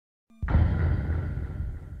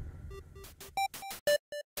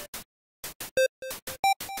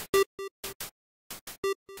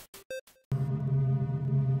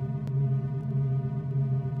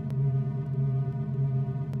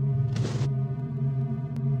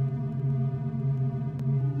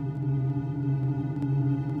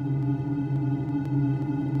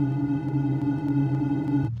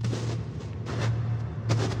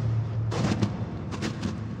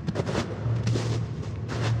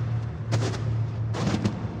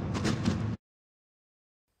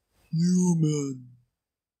Human,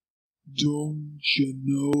 don't you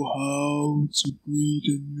know how to greet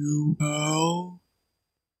a new pal?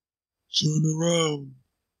 Turn around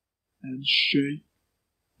and shake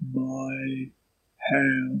my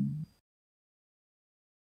hand.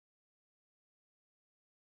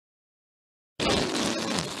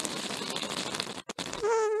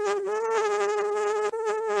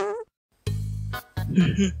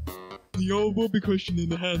 The old whoopee cushion in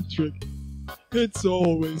the hand trick. It's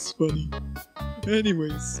always funny.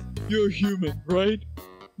 Anyways, you're human, right?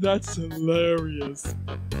 That's hilarious.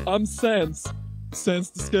 I'm Sans the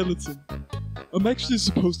skeleton. I'm actually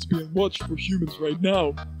supposed to be on watch for humans right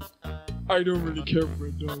now. I don't really care for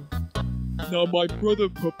it though. Now my brother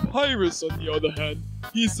Papyrus on the other hand,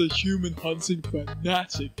 he's a human hunting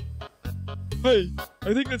fanatic. Hey,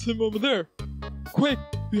 I think that's him over there. Quick,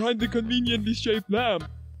 behind the conveniently shaped lamb.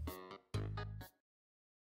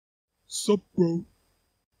 Sup, bro?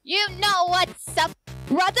 You know what's up,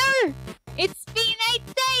 brother? It's been 8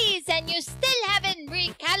 days and you still haven't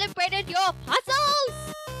recalibrated your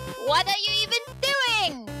puzzles? What are you even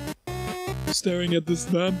doing? Staring at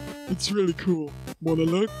this lamp, it's really cool. Wanna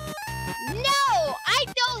look? No, I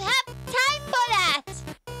don't have time for that.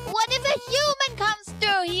 What if a human comes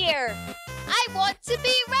through here? I want to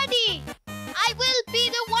be ready. I will be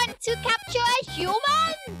the one to capture a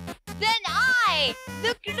human. Then I,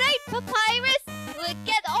 the great Papyrus, will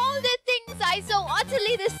get all the things I so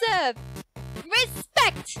utterly deserve.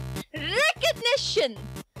 Respect, recognition.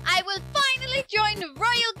 I will finally join the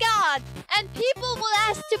Royal Guard, and people will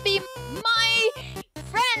ask to be my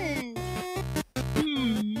friend.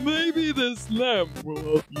 Maybe this lamp will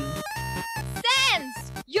help you.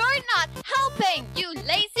 Sans, you're not helping, you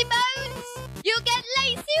lazy bones. You get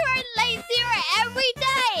lazier and lazier every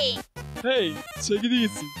day. Hey, take it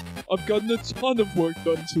easy. I've gotten a ton of work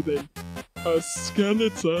done today. A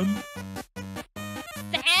skeleton.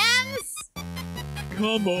 Sans?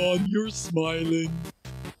 Come on, you're smiling.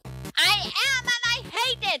 I am and I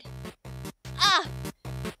hate it.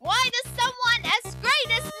 Why does someone as great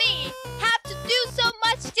as me have to do so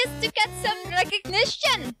much just to get some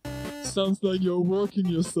recognition? Sounds like you're working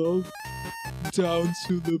yourself down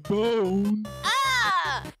to the bone.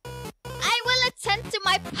 I will attend to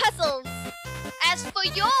my puzzles. As for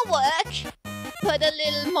your work, put a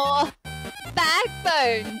little more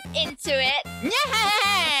backbone into it.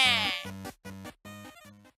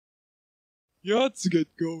 You ought to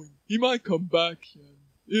get going. He might come back, and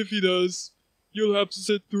if he does, you'll have to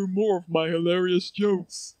sit through more of my hilarious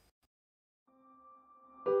jokes.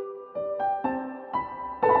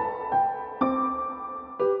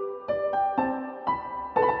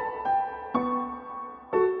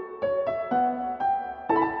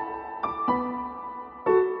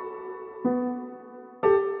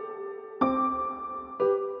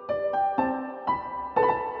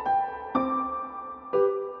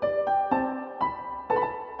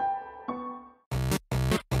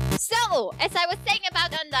 So, as I was saying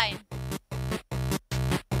about Undyne.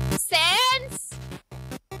 Sans?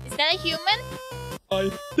 Is that a human? I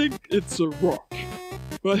think it's a rock.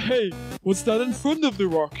 But hey, what's that in front of the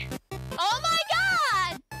rock? Oh my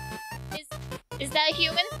god! Is that a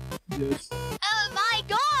human? Yes. Oh my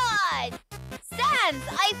god! Sans,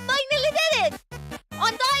 I finally did it!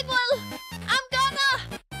 Undyne will...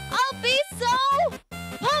 I'll be so...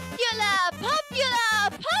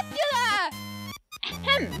 popular!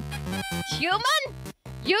 Human,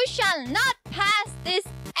 you shall not pass this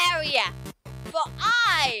area, for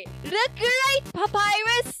I, the great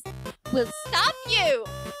Papyrus, will stop you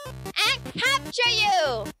and capture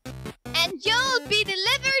you, and you'll be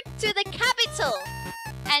delivered to the capital,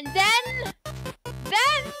 and then,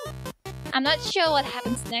 I'm not sure what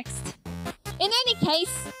happens next. In any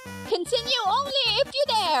case, continue only if you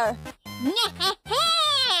dare.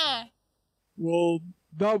 Well,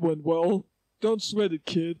 that went well. Don't sweat it,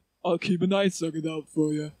 kid. I'll keep an eye socket out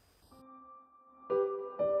for you.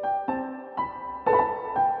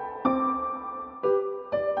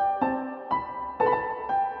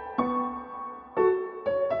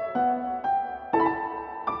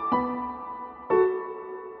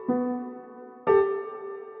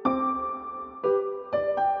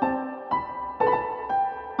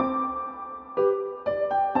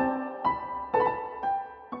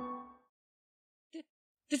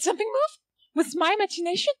 Did something move? Was my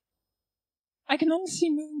imagination? I can only see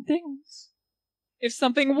moving things. If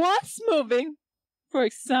something was moving, for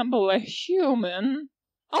example a human,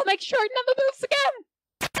 I'll make sure it never moves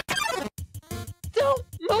again! Don't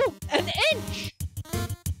move an inch!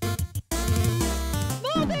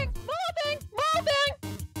 Moving!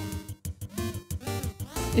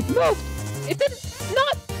 It moved! It did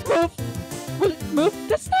not move? Will it move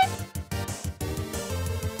this time?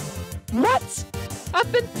 What?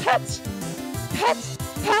 I've been pet! Pet!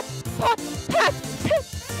 Pet! Pet! Pet! Pet!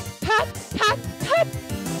 Pet! Pet! Pet!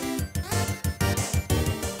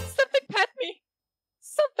 Something pet me!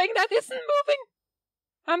 Something that isn't moving!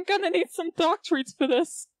 I'm gonna need some dog treats for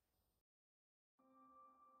this.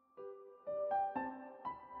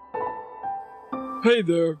 Hey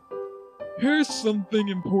there. Here's something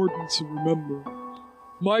important to remember.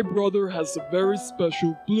 My brother has a very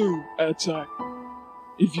special blue attack.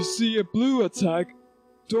 If you see a blue attack,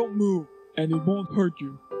 don't move and it won't hurt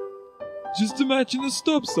you. Just imagine a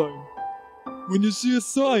stop sign. When you see a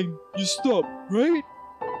sign, you stop, right?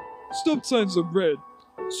 Stop signs are red,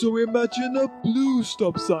 so imagine a blue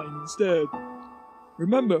stop sign instead.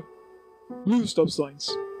 Remember, blue stop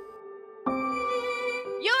signs.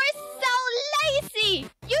 You're so lazy!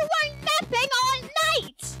 You were napping all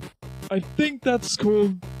night! I think that's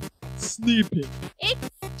called sleeping.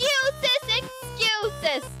 Excuses,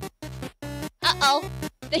 excuses! Uh-oh,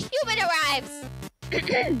 the human arrives!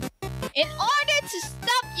 In order to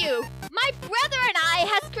stop you, my brother and I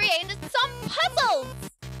has created some puzzles!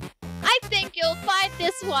 I think you'll find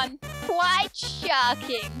this one quite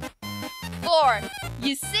shocking. For,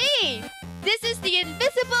 you see, this is the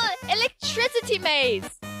invisible electricity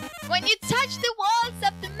maze. When you touch the walls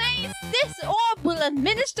of the maze, this orb will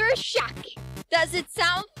administer a shock. Does it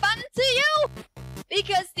sound fun to you?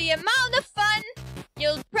 Because the amount of fun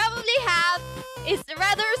you'll probably have is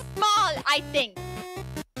rather small, I think.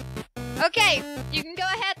 Okay, you can go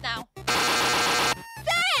ahead now.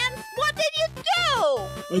 Sans, what did you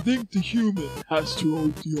do? I think the human has to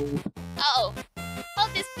hold the orb. Oh,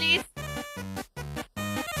 hold this please.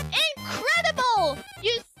 Incredible!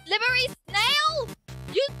 You slippery snail!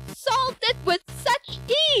 You solved it with such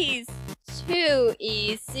ease! Too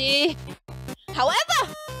easy.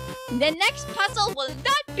 However, the next puzzle will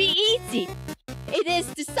not be easy. It is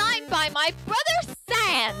designed by my brother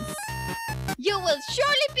Sans. You will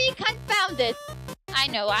surely be confounded. I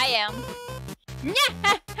know I am.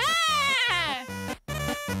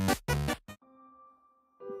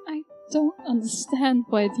 I don't understand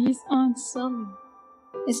why these aren't selling.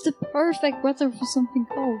 It's the perfect weather for something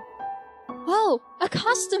cold. Oh, a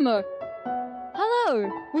customer!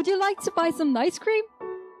 Hello, would you like to buy some ice cream?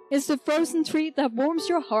 It's the frozen treat that warms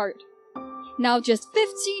your heart. Now just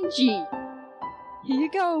 15G. Here you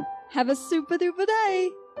go. Have a super duper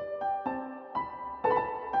day.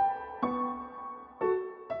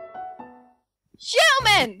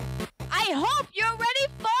 Human! I hope you're ready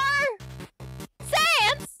for...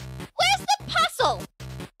 Sans! Where's the puzzle?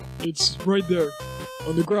 It's right there,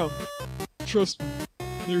 on the ground. Trust me,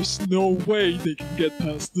 there's no way they can get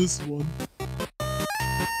past this one.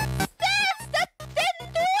 Sans, that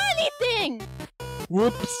didn't do anything!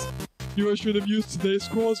 Whoops! Knew I should have used today's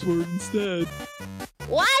crossword instead.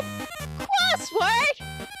 What? Crossword?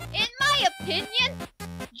 In my opinion,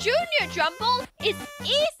 Junior Jumble is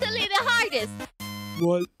easily the hardest.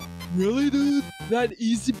 What? Really, dude? That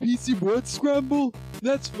easy peasy word scramble?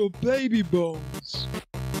 That's for baby bones.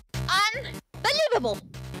 Unbelievable!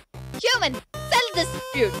 Human, settle this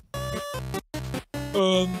dispute.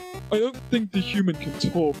 I don't think the human can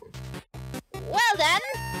talk. Well then...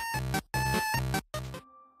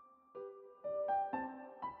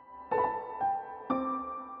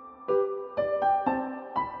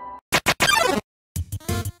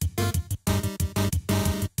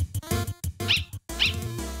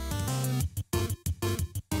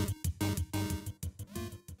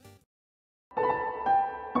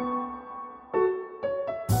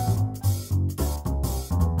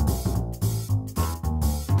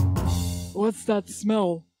 What's that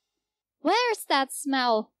smell? Where's that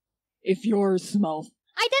smell? If your smell.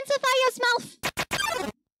 Identify your smell!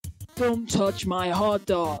 Don't touch my hot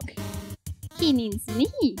dog. He means me.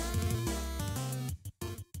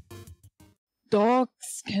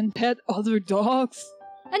 Dogs can pet other dogs?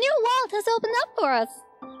 A new world has opened up for us.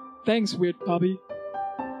 Thanks, weird puppy.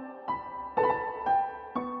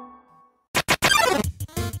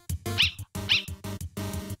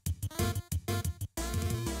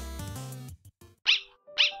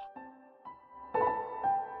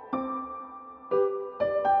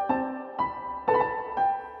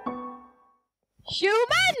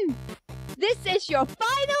 Human! This is your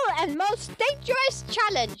final and most dangerous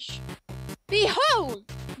challenge. Behold,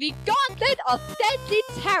 the Gauntlet of Deadly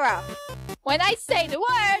Terror. When I say the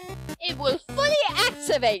word, it will fully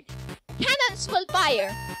activate. Cannons will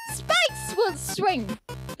fire, spikes will swing,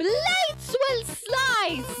 blades will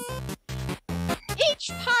slice.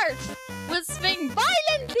 Each part will swing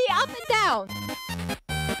violently up and down.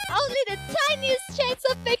 only the tiniest chance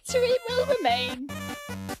of victory will remain.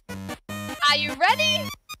 Are you ready?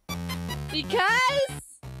 Because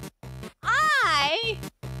I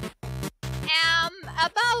am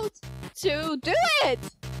about to do it!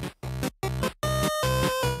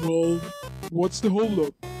 Well, what's the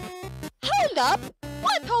holdup? Hold up?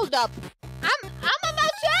 What hold up? I'm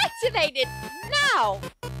about to activate it now!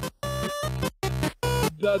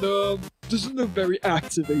 That, doesn't look very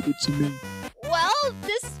activated to me. Well,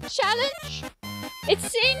 this challenge, it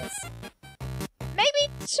seems maybe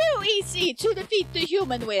too easy to defeat the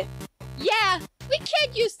human with. Yeah, we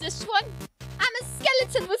can't use this one. I'm a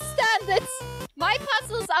skeleton with standards. My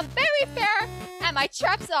puzzles are very fair, and my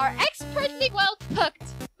traps are expertly well cooked.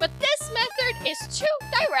 But this method is too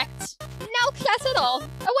direct. No class at all.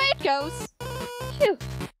 Away it goes. Phew.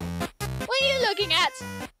 What are you looking at?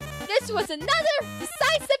 This was another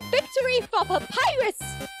decisive victory for Papyrus.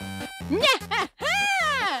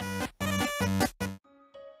 Nyahaha!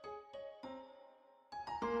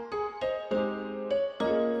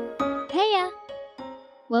 Heya!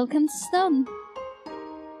 Welcome to Snowdin.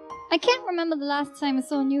 I can't remember the last time I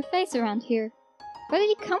saw a new face around here. Where did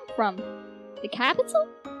you come from? The capital?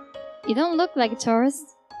 You don't look like a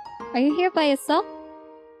tourist. Are you here by yourself?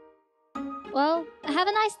 Well, have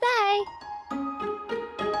a nice day!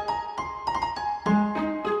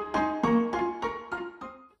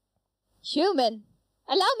 Human,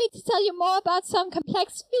 allow me to tell you more about some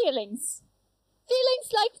complex feelings.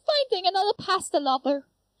 Feelings like finding another pasta lover,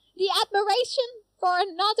 the admiration for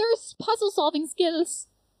another's puzzle-solving skills,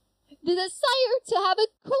 the desire to have a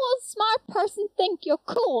cool, smart person think you're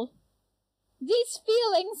cool. These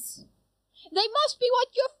feelings, they must be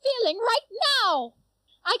what you're feeling right now.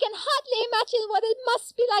 I can hardly imagine what it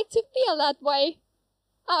must be like to feel that way.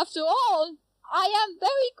 After all, I am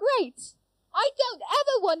very great. I don't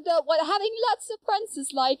ever wonder what having lots of friends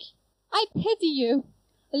is like. I pity you,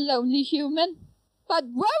 lonely human. But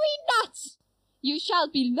worry not! You shall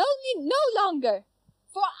be lonely no longer.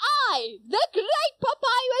 For I, the great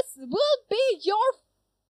Papyrus, will be your...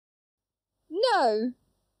 No.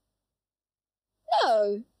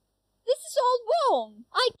 This is all wrong.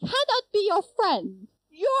 I cannot be your friend.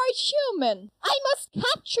 You're human. I must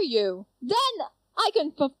capture you. Then I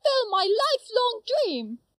can fulfill my lifelong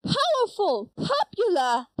dream. Powerful,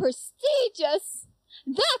 popular, prestigious.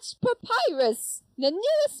 That's Papyrus, the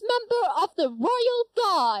newest member of the Royal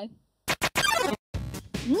Guard.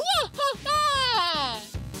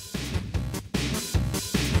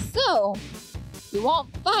 So, you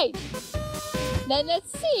won't fight? Then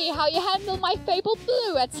let's see how you handle my fabled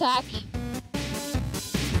blue attack.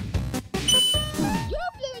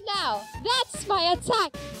 You're blue now. That's my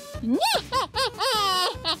attack.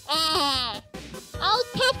 I'll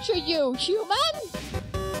capture you, human!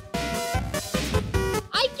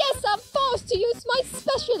 I guess I'm forced to use my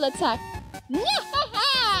special attack.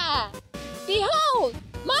 Behold,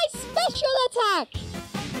 my special attack!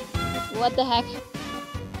 What the heck?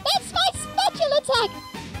 That's my special attack!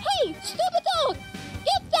 Hey, stupid dog!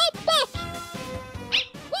 Give that back!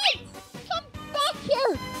 Wait! Come back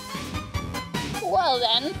here! Well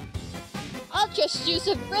then, I'll just use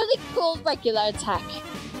a really cool regular attack.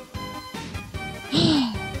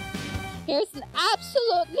 Here's an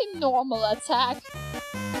absolutely normal attack.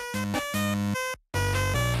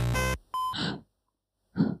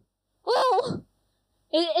 Well,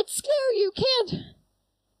 it's clear you can't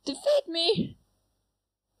defeat me.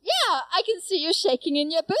 Yeah, I can see you shaking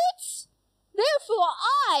in your boots. Therefore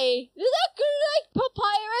I, the great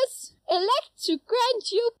Papyrus, elect to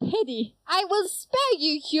grant you pity. I will spare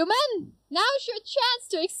you, human. Now's your chance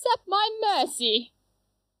to accept my mercy.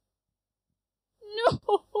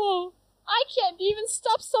 No, I can't even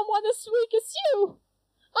stop someone as weak as you.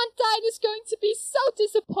 Undyne is going to be so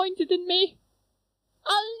disappointed in me.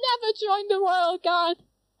 I'll never join the Royal Guard,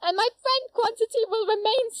 and my friend quantity will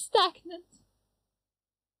remain stagnant.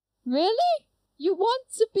 Really? You want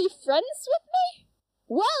to be friends with me?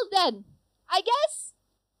 Well then, I guess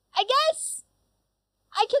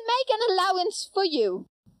I can make an allowance for you.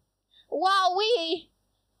 While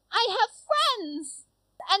I have friends.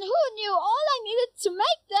 And who knew all I needed to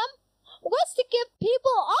make them was to give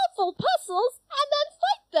people awful puzzles and then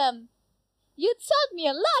fight them? You taught me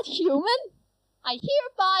a lot, human. I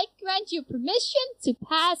hereby grant you permission to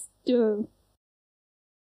pass through.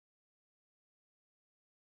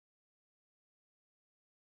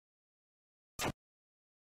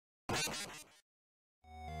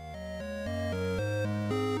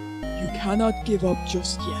 You cannot give up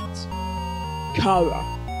just yet. Kara,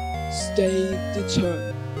 stay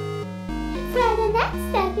determined. For the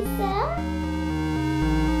next episode,